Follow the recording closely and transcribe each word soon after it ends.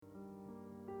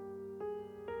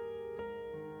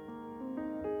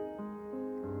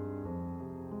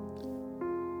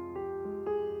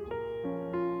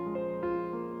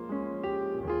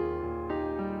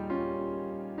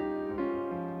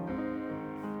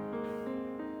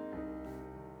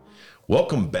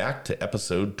Welcome back to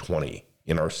episode 20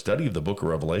 in our study of the book of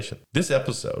Revelation. This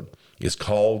episode is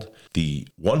called The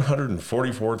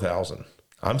 144,000.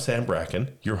 I'm Sam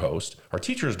Bracken, your host. Our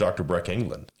teacher is Dr. Breck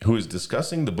England, who is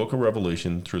discussing the book of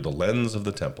Revelation through the lens of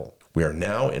the temple. We are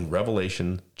now in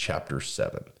Revelation chapter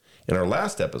 7. In our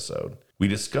last episode, we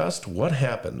discussed what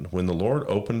happened when the Lord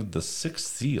opened the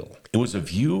sixth seal. It was a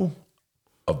view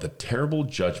of the terrible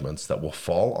judgments that will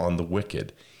fall on the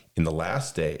wicked in the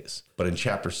last days. But in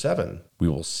chapter 7, we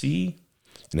will see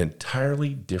an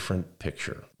entirely different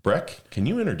picture. Breck, can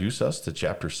you introduce us to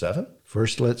chapter 7?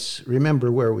 First, let's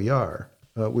remember where we are.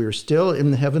 We are still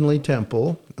in the heavenly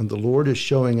temple, and the Lord is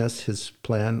showing us his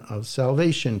plan of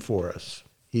salvation for us.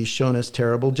 He's shown us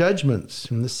terrible judgments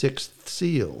in the sixth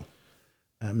seal.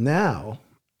 And now,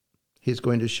 he's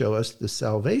going to show us the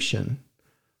salvation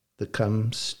that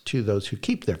comes to those who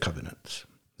keep their covenants.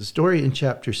 The story in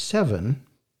chapter 7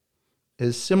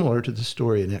 is similar to the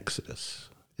story in Exodus.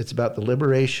 It's about the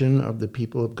liberation of the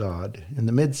people of God in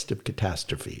the midst of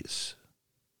catastrophes.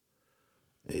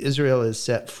 Israel is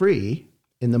set free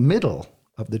in the middle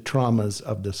of the traumas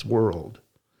of this world.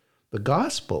 The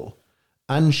gospel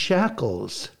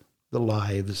unshackles the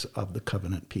lives of the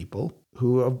covenant people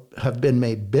who have been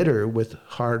made bitter with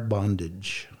hard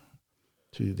bondage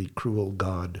to the cruel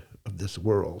god of this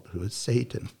world, who is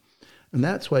Satan. And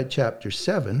that's why chapter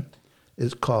 7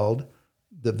 is called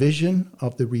The Vision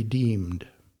of the Redeemed.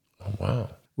 Oh, wow.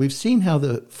 We've seen how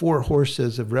the four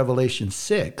horses of Revelation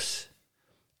 6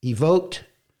 evoked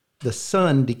the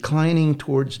sun declining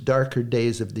towards darker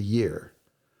days of the year,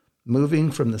 moving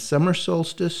from the summer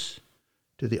solstice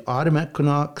to the autumn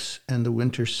equinox and the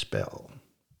winter spell.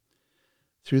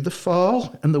 Through the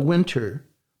fall and the winter,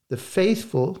 the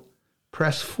faithful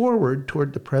press forward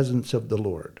toward the presence of the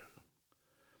Lord.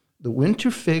 The winter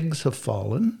figs have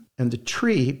fallen, and the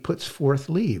tree puts forth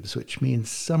leaves, which means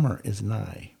summer is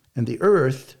nigh. And the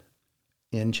earth,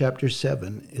 in chapter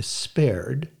 7, is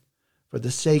spared for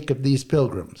the sake of these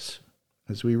pilgrims,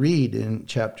 as we read in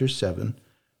chapter 7,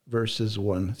 verses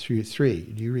 1 through 3.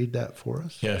 Do you read that for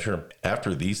us? Yeah, sure.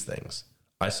 After these things,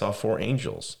 I saw four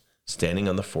angels standing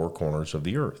on the four corners of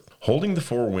the earth, holding the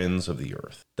four winds of the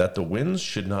earth, that the winds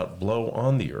should not blow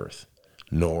on the earth,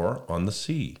 nor on the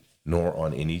sea, nor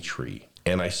on any tree.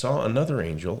 And I saw another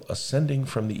angel ascending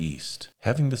from the east,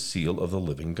 having the seal of the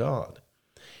living God.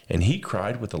 And he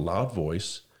cried with a loud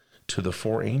voice to the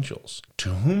four angels, to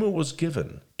whom it was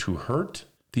given to hurt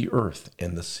the earth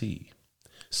and the sea,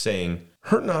 saying,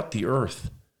 Hurt not the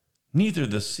earth, neither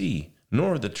the sea,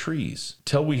 nor the trees,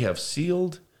 till we have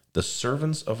sealed the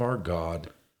servants of our God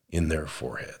in their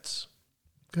foreheads.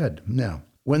 Good. Now,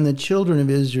 when the children of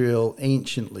Israel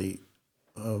anciently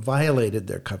violated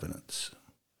their covenants,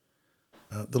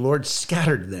 the Lord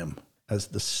scattered them as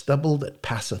the stubble that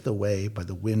passeth away by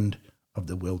the wind of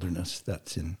the wilderness.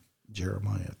 That's in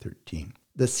Jeremiah 13.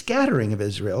 The scattering of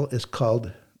Israel is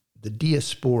called the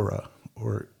diaspora,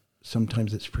 or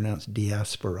sometimes it's pronounced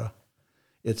diaspora.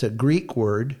 It's a Greek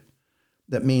word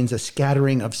that means a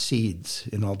scattering of seeds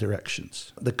in all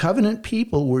directions. The covenant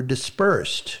people were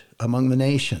dispersed among the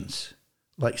nations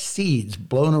like seeds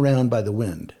blown around by the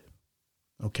wind.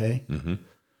 Okay? Mm-hmm.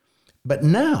 But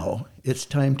now it's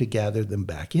time to gather them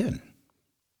back in.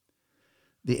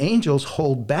 The angels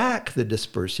hold back the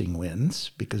dispersing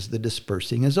winds because the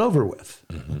dispersing is over with.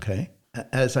 Mm-hmm. Okay?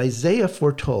 As Isaiah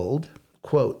foretold,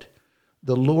 quote,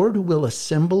 the Lord will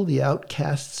assemble the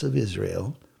outcasts of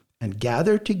Israel and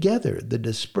gather together the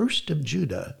dispersed of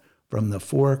Judah from the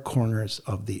four corners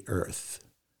of the earth.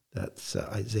 That's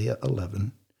Isaiah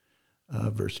 11,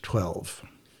 verse 12.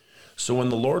 So when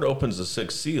the Lord opens the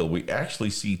sixth seal, we actually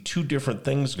see two different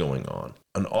things going on.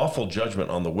 An awful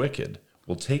judgment on the wicked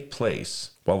will take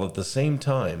place, while at the same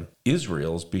time,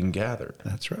 Israel is being gathered.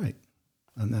 That's right.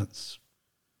 And that's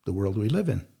the world we live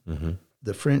in. Mm-hmm.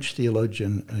 The French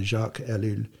theologian Jacques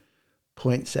Ellul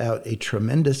points out a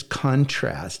tremendous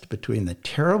contrast between the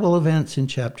terrible events in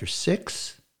chapter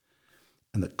 6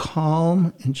 and the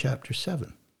calm in chapter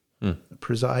 7. It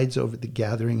presides over the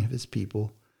gathering of his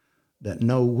people, that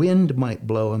no wind might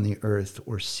blow on the earth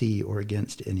or sea or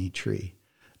against any tree,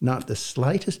 not the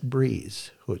slightest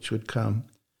breeze which would come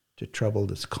to trouble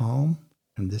this calm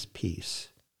and this peace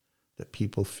that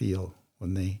people feel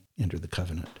when they enter the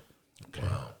covenant. Okay.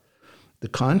 Wow. The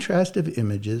contrast of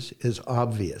images is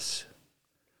obvious.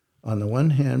 On the one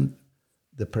hand,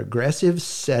 the progressive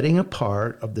setting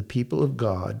apart of the people of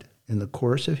God in the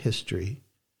course of history,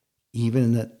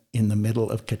 even in the middle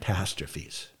of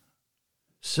catastrophes.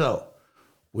 So,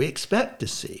 we expect to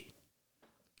see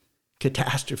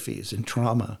catastrophes and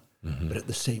trauma, but at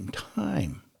the same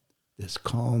time, this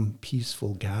calm,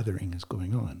 peaceful gathering is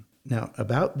going on. Now,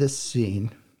 about this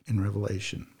scene in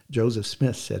Revelation, Joseph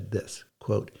Smith said this,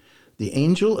 quote, "The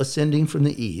angel ascending from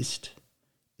the east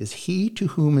is he to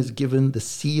whom is given the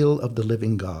seal of the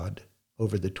living God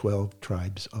over the 12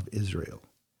 tribes of Israel.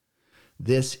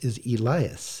 This is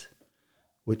Elias,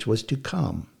 which was to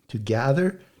come to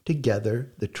gather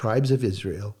together the tribes of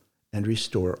Israel and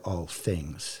restore all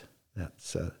things."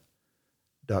 That's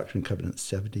Doctrine and Covenants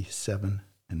 77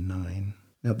 and 9.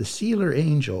 Now, the sealer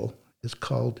angel is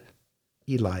called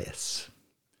Elias,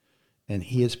 and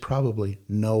he is probably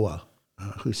Noah,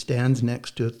 who stands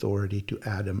next to authority to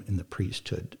Adam in the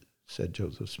priesthood, said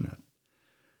Joseph Smith.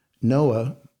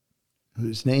 Noah,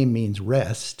 whose name means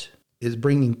rest, is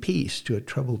bringing peace to a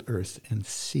troubled earth and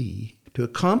sea. To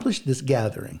accomplish this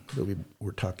gathering that we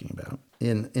were talking about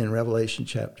in Revelation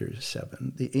chapter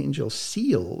 7, the angel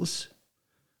seals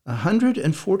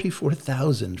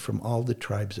 144,000 from all the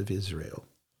tribes of Israel.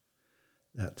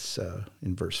 That's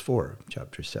in verse 4 of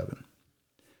chapter 7.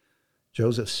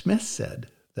 Joseph Smith said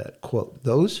that, quote,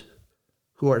 "Those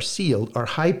who are sealed are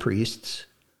high priests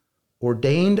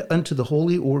ordained unto the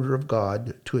holy order of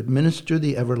God to administer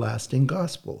the everlasting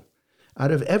gospel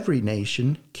out of every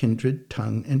nation, kindred,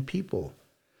 tongue, and people,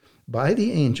 by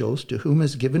the angels to whom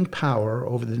is given power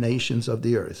over the nations of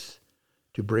the earth,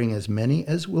 to bring as many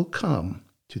as will come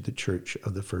to the church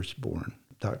of the firstborn."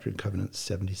 Doctrine and Covenants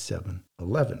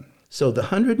 77:11. So the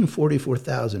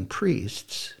 144,000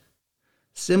 priests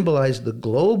symbolize the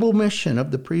global mission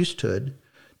of the priesthood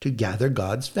to gather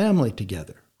God's family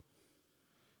together.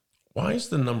 Why is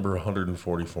the number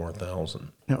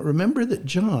 144,000? Now remember that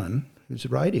John, who's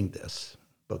writing this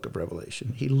book of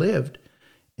Revelation, he lived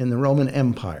in the Roman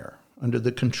Empire under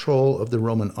the control of the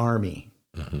Roman army.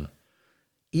 Mm-hmm.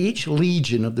 Each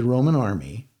legion of the Roman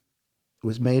army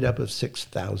was made up of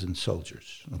 6,000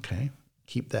 soldiers, okay?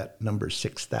 Keep that number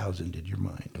 6,000 in your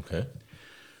mind. Okay.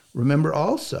 Remember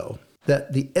also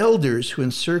that the elders who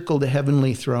encircled the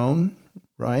heavenly throne,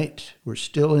 right, were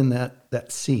still in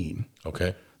that scene.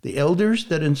 Okay. The elders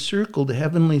that encircled the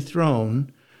heavenly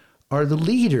throne are the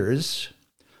leaders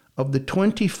of the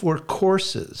 24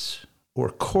 courses or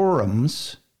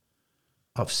quorums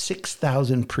of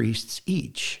 6,000 priests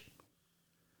each.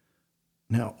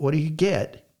 Now, what do you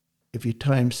get if you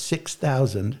times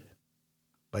 6,000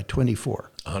 by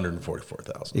 24?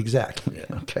 144,000. Exactly.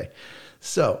 Yeah. Okay.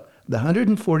 So the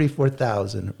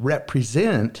 144,000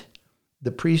 represent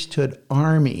the priesthood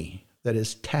army that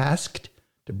is tasked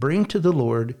to bring to the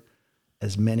Lord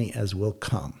as many as will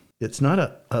come. It's not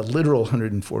a literal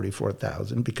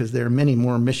 144,000 because there are many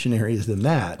more missionaries than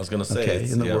that. I was going to say,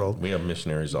 in the world. We have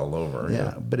missionaries all over.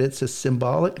 Yeah, but it's a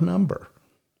symbolic number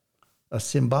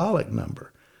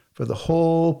for the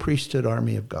whole priesthood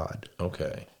army of God.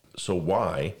 Okay. So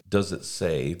why does it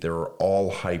say there are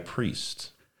all high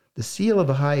priests? The seal of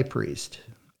a high priest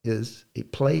is a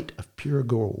plate of pure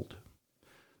gold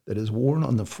that is worn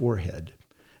on the forehead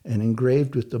and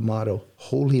engraved with the motto,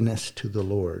 "Holiness to the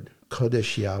Lord,"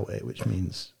 Kodesh Yahweh, which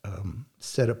means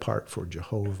set apart for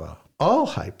Jehovah. All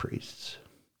high priests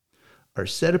are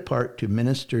set apart to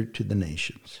minister to the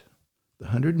nations. The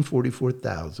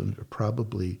 144,000 are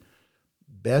probably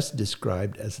best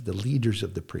described as the leaders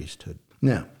of the priesthood.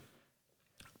 Now,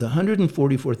 the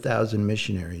 144,000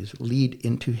 missionaries lead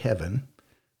into heaven,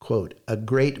 quote, "a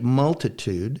great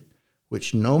multitude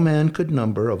which no man could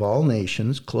number of all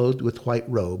nations, clothed with white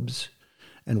robes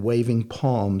and waving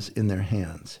palms in their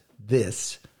hands."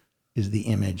 This is the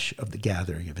image of the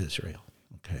gathering of Israel.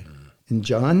 Okay. In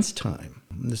John's time,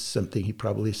 and this is something he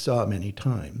probably saw many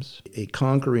times, a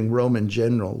conquering Roman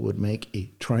general would make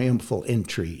a triumphal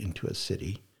entry into a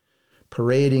city,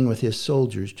 parading with his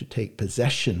soldiers to take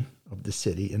possession of the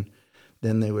city, and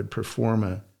then they would perform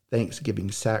a Thanksgiving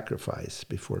sacrifice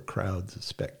before crowds of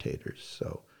spectators.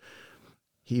 So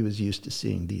he was used to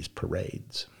seeing these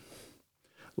parades.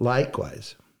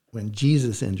 Likewise, when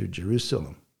Jesus entered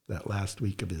Jerusalem that last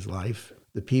week of his life,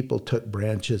 the people took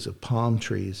branches of palm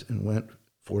trees and went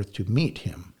forth to meet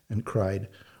him and cried,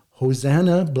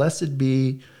 "Hosanna, blessed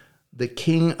be the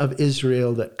King of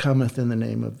Israel that cometh in the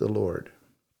name of the Lord."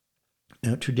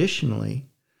 Now, traditionally,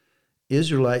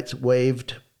 Israelites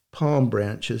waved palm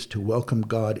branches to welcome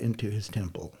God into his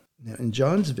temple. Now, in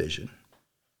John's vision,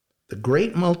 the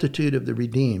great multitude of the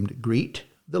redeemed greet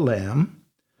the Lamb,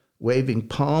 waving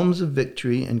palms of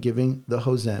victory and giving the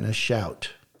Hosanna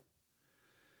shout.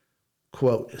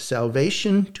 Quote,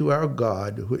 "Salvation to our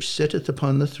God, which sitteth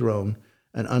upon the throne,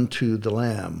 and unto the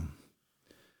Lamb."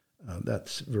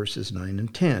 That's verses 9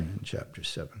 and 10 in chapter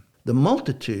 7. The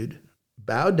multitude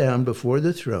bow down before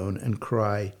the throne and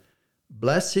cry,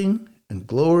 "Blessing and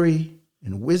glory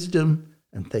and wisdom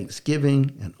and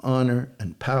thanksgiving and honor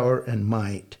and power and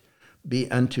might be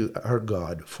unto our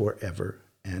God forever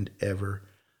and ever.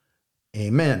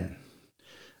 Amen.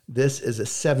 This is a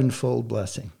sevenfold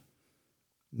blessing.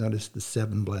 Notice the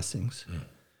 7 blessings,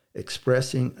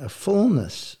 expressing a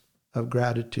fullness of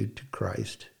gratitude to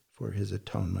Christ for his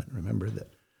atonement. Remember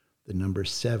that the number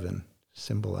 7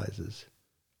 symbolizes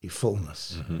a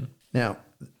fullness. Mm-hmm. Now,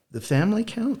 the family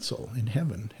council in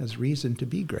heaven has reason to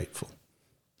be grateful.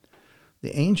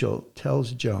 The angel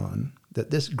tells John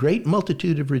that this great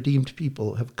multitude of redeemed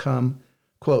people have come,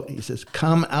 quote, he says,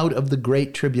 come out of the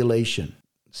great tribulation.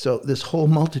 So this whole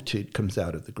multitude comes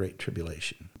out of the great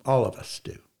tribulation. All of us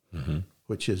do,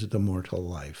 which is the mortal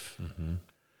life. Mm-hmm.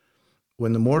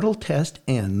 When the mortal test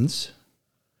ends,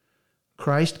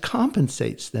 Christ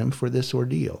compensates them for this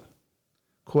ordeal.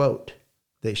 Quote,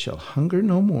 they shall hunger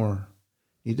no more,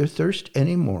 neither thirst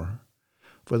any more,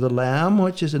 for the Lamb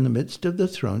which is in the midst of the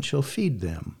throne shall feed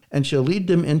them, and shall lead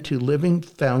them into living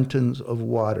fountains of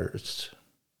waters.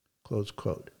 Close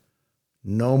quote.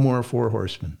 No more 4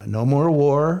 horsemen. No more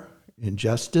war,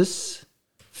 injustice,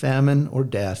 famine, or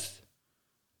death.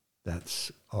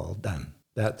 That's all done.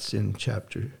 That's in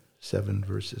chapter 7,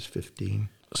 verses 15.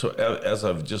 So as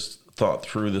I've just thought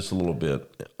through this a little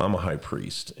bit, I'm a high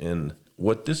priest, and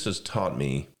what this has taught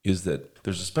me is that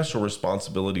there's a special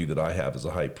responsibility that I have as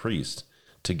a high priest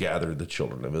to gather the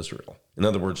children of Israel. In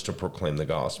other words, to proclaim the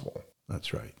gospel.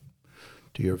 That's right.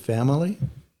 To your family,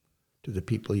 to the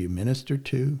people you minister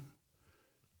to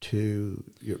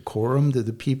your quorum, to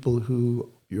the people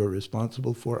who you're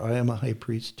responsible for. I am a high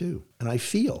priest too. And I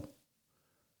feel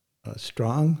a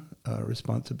strong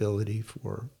responsibility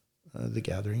for the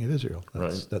gathering of Israel.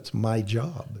 That's my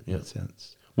job in a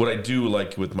sense. What I do,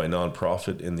 like with my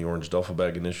nonprofit in the Orange Duffel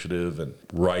Bag Initiative and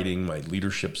writing my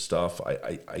leadership stuff,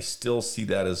 I still see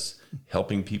that as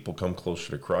helping people come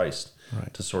closer to Christ,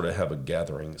 to sort of have a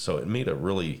gathering. So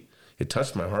it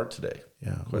touched my heart today.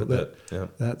 Yeah, quite a bit. Yeah,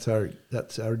 that's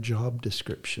our job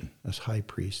description as high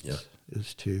priests,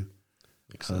 is to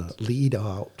lead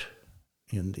out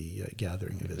in the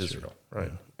gathering of Israel.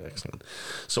 Right. Yeah. Excellent.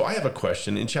 So I have a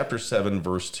question. In chapter 7,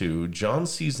 verse 2, John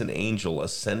sees an angel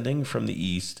ascending from the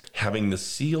east, having the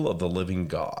seal of the living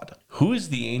God. Who is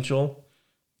the angel,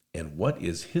 and what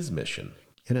is his mission?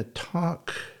 In a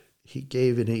talk he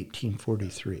gave in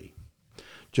 1843,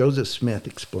 Joseph Smith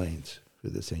explains who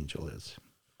this angel is.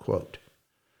 Quote,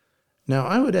 now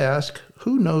I would ask,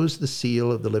 who knows the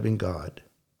seal of the living God?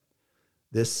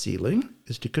 This sealing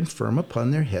is to confirm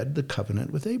upon their head the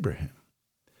covenant with Abraham,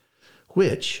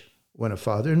 which, when a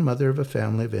father and mother of a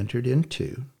family have entered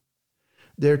into,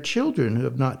 their children who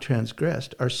have not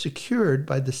transgressed are secured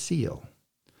by the seal,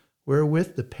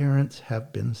 wherewith the parents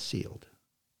have been sealed.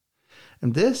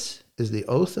 And this is the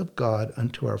oath of God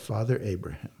unto our father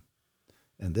Abraham,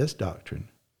 and this doctrine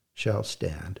shall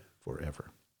stand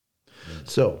forever. Mm-hmm.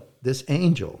 So this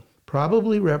angel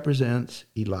probably represents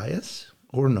Elias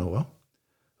or Noah,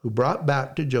 who brought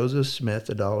back to Joseph Smith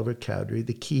at Oliver Cowdery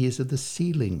the keys of the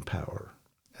sealing power,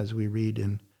 as we read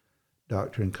in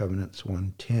Doctrine and Covenants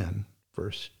 1:10,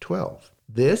 verse 12.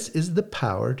 This is the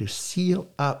power to seal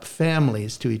up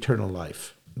families to eternal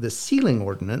life. The sealing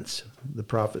ordinance, the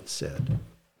prophet said,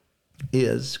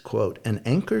 is, quote, an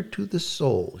anchor to the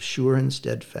soul, sure and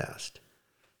steadfast.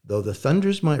 Though the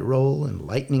thunders might roll and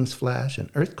lightnings flash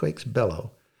and earthquakes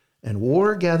bellow and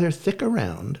war gather thick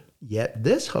around, yet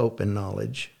this hope and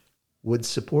knowledge would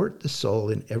support the soul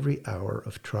in every hour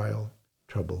of trial,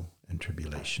 trouble, and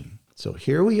tribulation. So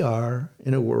here we are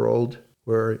in a world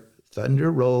where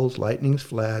thunder rolls, lightnings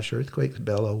flash, earthquakes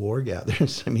bellow, war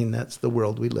gathers. I mean, that's the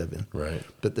world we live in. Right.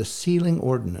 But the sealing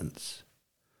ordinance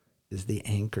is the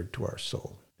anchor to our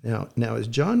soul. Now, as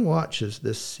John watches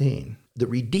this scene, the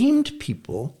redeemed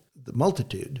people, the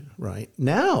multitude, right,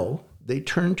 now they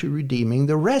turn to redeeming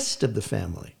the rest of the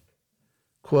family.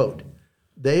 Quote,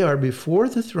 they are before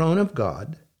the throne of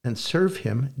God and serve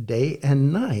him day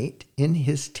and night in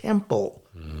his temple.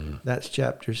 Mm-hmm. That's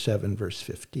chapter 7, verse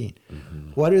 15.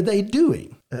 Mm-hmm. What are they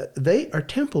doing? They are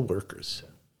temple workers,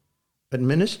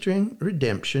 administering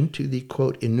redemption to the,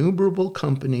 quote, innumerable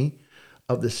company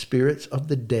of the spirits of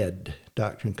the dead,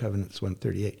 Doctrine and Covenants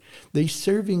 138. They're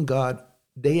serving God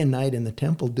day and night in the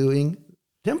temple doing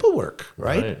temple work,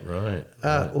 right? Right.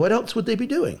 What else would they be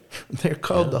doing? They're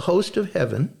called the host of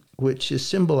heaven, which is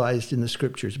symbolized in the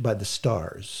scriptures by the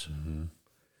stars.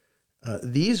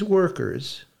 Mm-hmm. These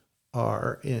workers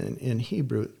are, in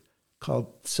Hebrew,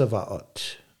 called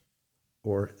Tsavaot,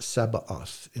 or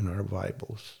Sabaoth in our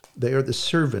Bibles. They are the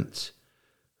servants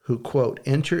who, quote,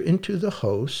 enter into the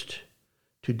host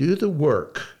to do the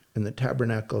work in the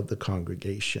tabernacle of the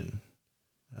congregation.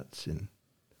 That's in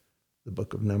the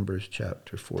book of Numbers,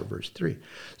 chapter 4, verse 3.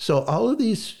 So all of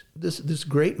this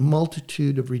great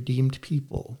multitude of redeemed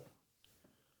people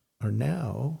are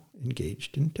now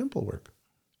engaged in temple work.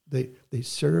 They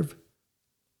serve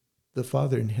the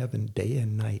Father in heaven day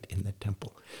and night in the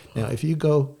temple. Now, if you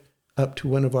go up to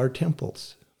one of our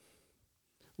temples,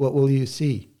 what will you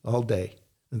see all day?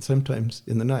 And sometimes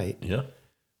in the night, Yeah.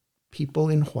 people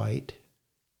in white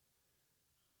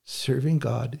serving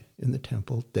God in the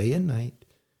temple day and night,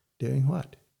 doing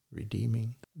what?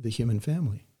 Redeeming the human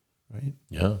family, right?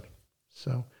 Yeah.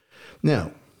 So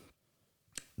now,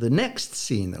 the next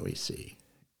scene that we see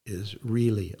is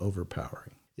really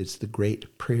overpowering. It's the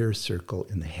great prayer circle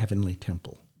in the heavenly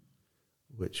temple,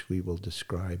 which we will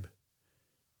describe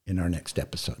in our next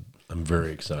episode. I'm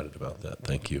very excited about that.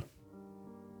 Thank you.